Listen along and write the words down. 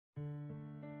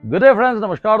Good day friends,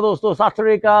 namaskar dosto, sat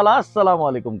sri akal, assalamu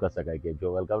alaikum kasaka ke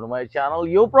jo. Welcome to my channel,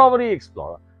 Your Property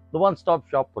Explorer, the one-stop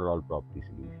shop for all property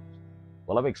solutions.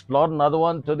 Well, I've explored another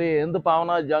one today in the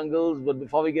Pawna jungles, but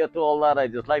before we get to all that,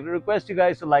 I'd just like to request you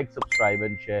guys to like, subscribe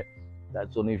and share.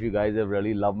 That's only if you guys have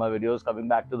really loved my videos. Coming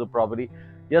back to the property,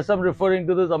 yes, I'm referring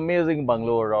to this amazing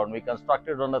bungalow around me,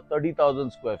 constructed on a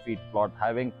 30,000 square feet plot,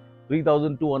 having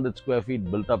 3,200 square feet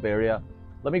built up area.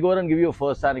 Let me go ahead and give you a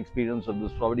first-hand experience of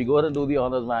this property. Go ahead and do the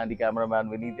honors, my handy cameraman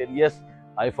Vineet. And yes,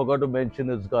 I forgot to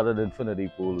mention it's got an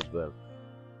infinity pool as well.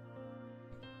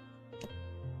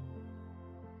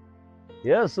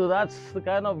 Yeah, so that's the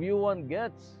kind of view one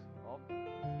gets.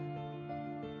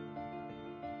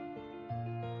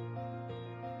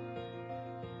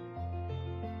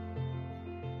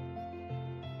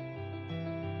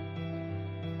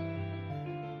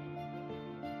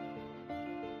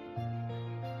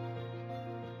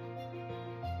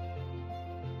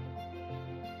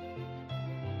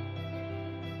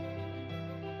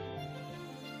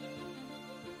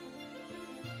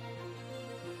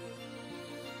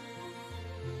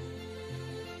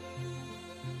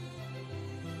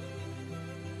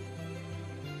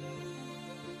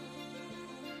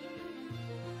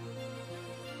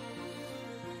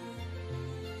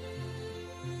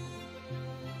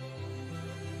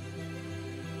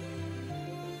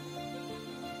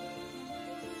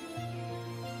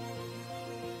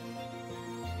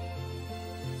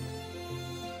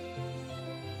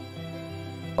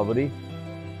 Property,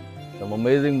 some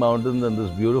amazing mountains and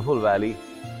this beautiful valley.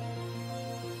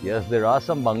 Yes, there are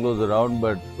some bungalows around,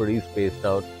 but pretty spaced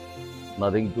out,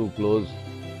 nothing too close.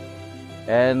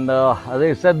 And as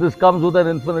I said, this comes with an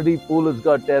infinity pool. It's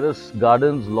got terrace,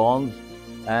 gardens, lawns,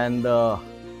 and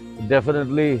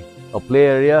definitely a play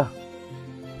area.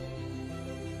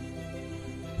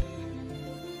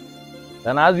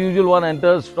 And as usual, one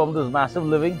enters from this massive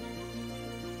living.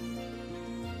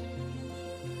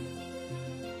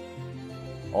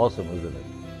 Awesome, isn't it?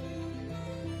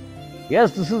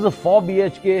 Yes, this is a 4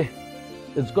 BHK.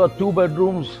 It's got 2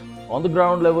 bedrooms on the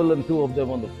ground level and 2 of them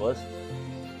on the first.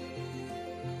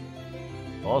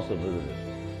 Awesome, isn't it?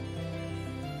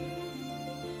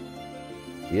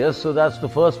 Yes, so that's the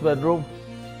first bedroom.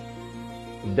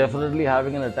 Definitely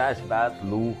having an attached bath,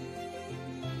 loo,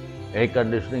 air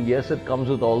conditioning. Yes, it comes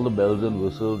with all the bells and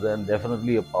whistles, and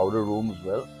definitely a powder room as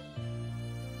well.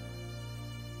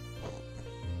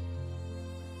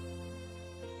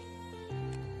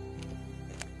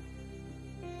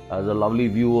 Has a lovely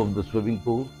view of the swimming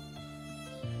pool.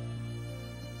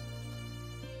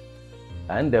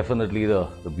 And definitely the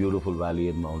beautiful valley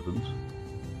and mountains.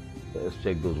 Let's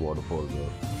check those waterfalls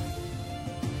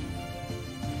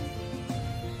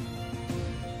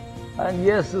out. And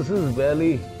yes, this is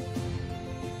barely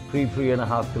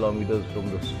 3.5 kilometers from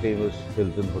the famous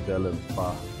Hilton Hotel and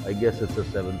Spa. I guess it's a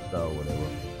 7-star or whatever.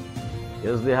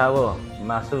 Yes, they have a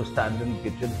massive stand-in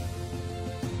kitchen.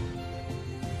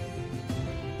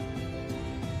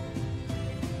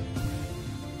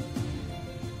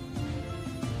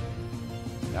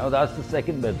 Now that's the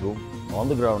second bedroom on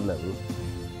the ground level.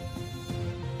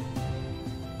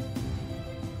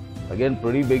 Again,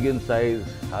 pretty big in size,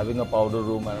 having a powder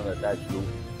room and an attached room.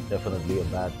 Definitely a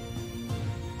bath.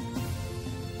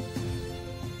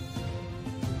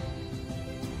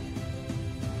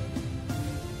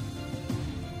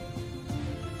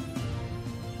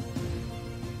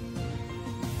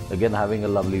 Again, having a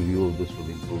lovely view of the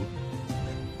swimming pool.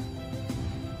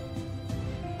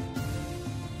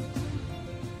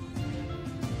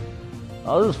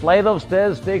 Now this flight of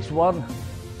stairs takes one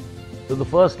to the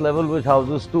first level, which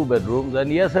houses 2 bedrooms.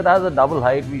 And yes, it has a double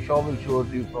height. We sure will show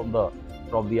it to you from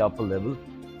the upper level.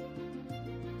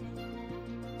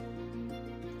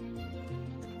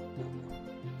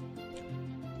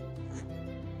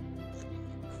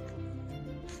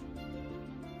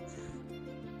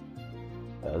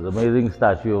 There's an amazing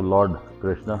statue of Lord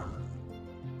Krishna.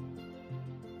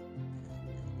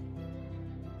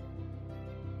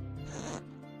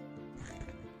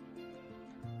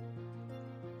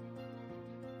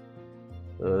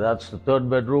 That's the third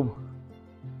bedroom,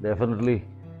 definitely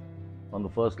on the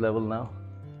first level now.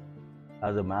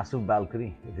 Has a massive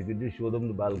balcony. If you could just show them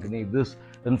the balcony.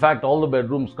 In fact, all the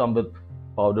bedrooms come with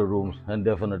powder rooms and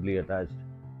definitely attached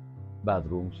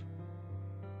bathrooms.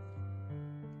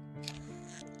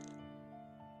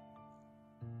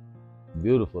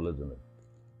 Beautiful, isn't it?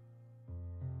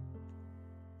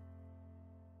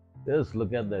 Just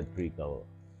look at that tree cover.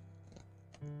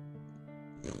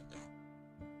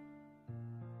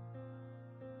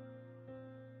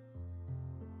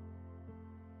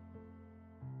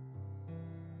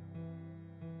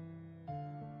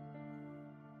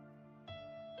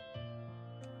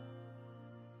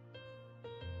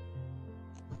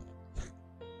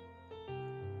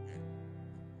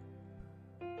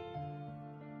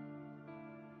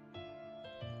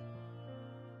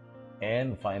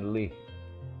 And finally,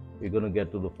 we're going to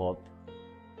get to the fourth.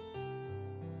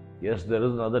 Yes, there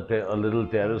is another a little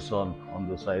terrace on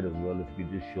the side as well. If you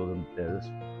just show them the terrace,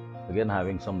 again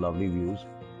having some lovely views.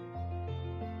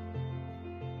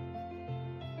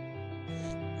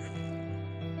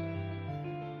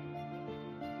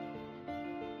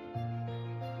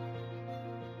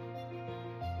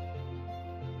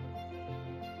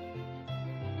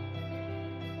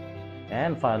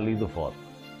 And finally, the fourth.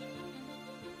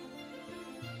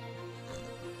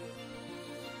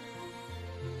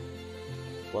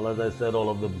 Well, as I said, all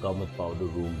of them come with powder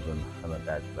rooms and an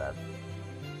attached bath.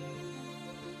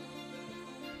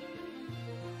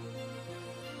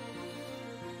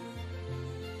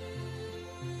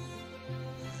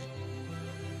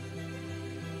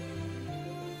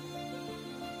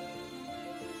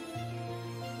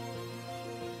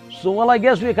 So, well, I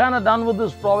guess we're kind of done with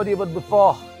this property, but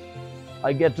before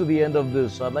I get to the end of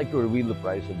this, I'd like to reveal the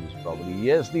price of this property.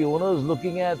 Yes, the owner is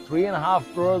looking at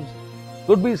 3.5 crores.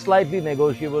 Could be slightly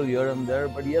negotiable here and there,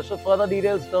 but yes, for further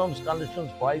details, terms, conditions,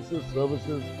 prices,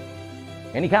 services,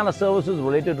 any kind of services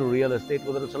related to real estate,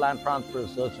 whether it's a land transfer,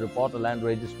 search report, a land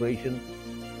registration,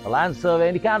 a land survey,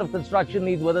 any kind of construction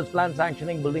needs, whether it's plan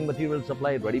sanctioning, building material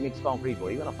supply, ready-mix concrete, or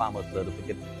even a farmer's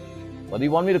certificate. Whether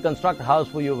you want me to construct a house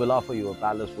for you, a villa for you, a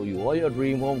palace for you, or your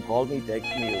dream home, call me, text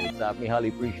me, or WhatsApp me. Highly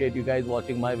appreciate you guys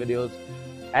watching my videos.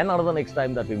 And until the next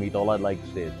time that we meet, all I'd like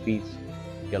to say is peace,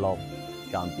 shalom,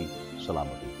 shanti,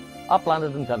 salamati. Our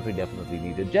planet and country definitely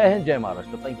need it. Jai Hind, Jai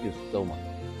Maharashtra. Thank you so much.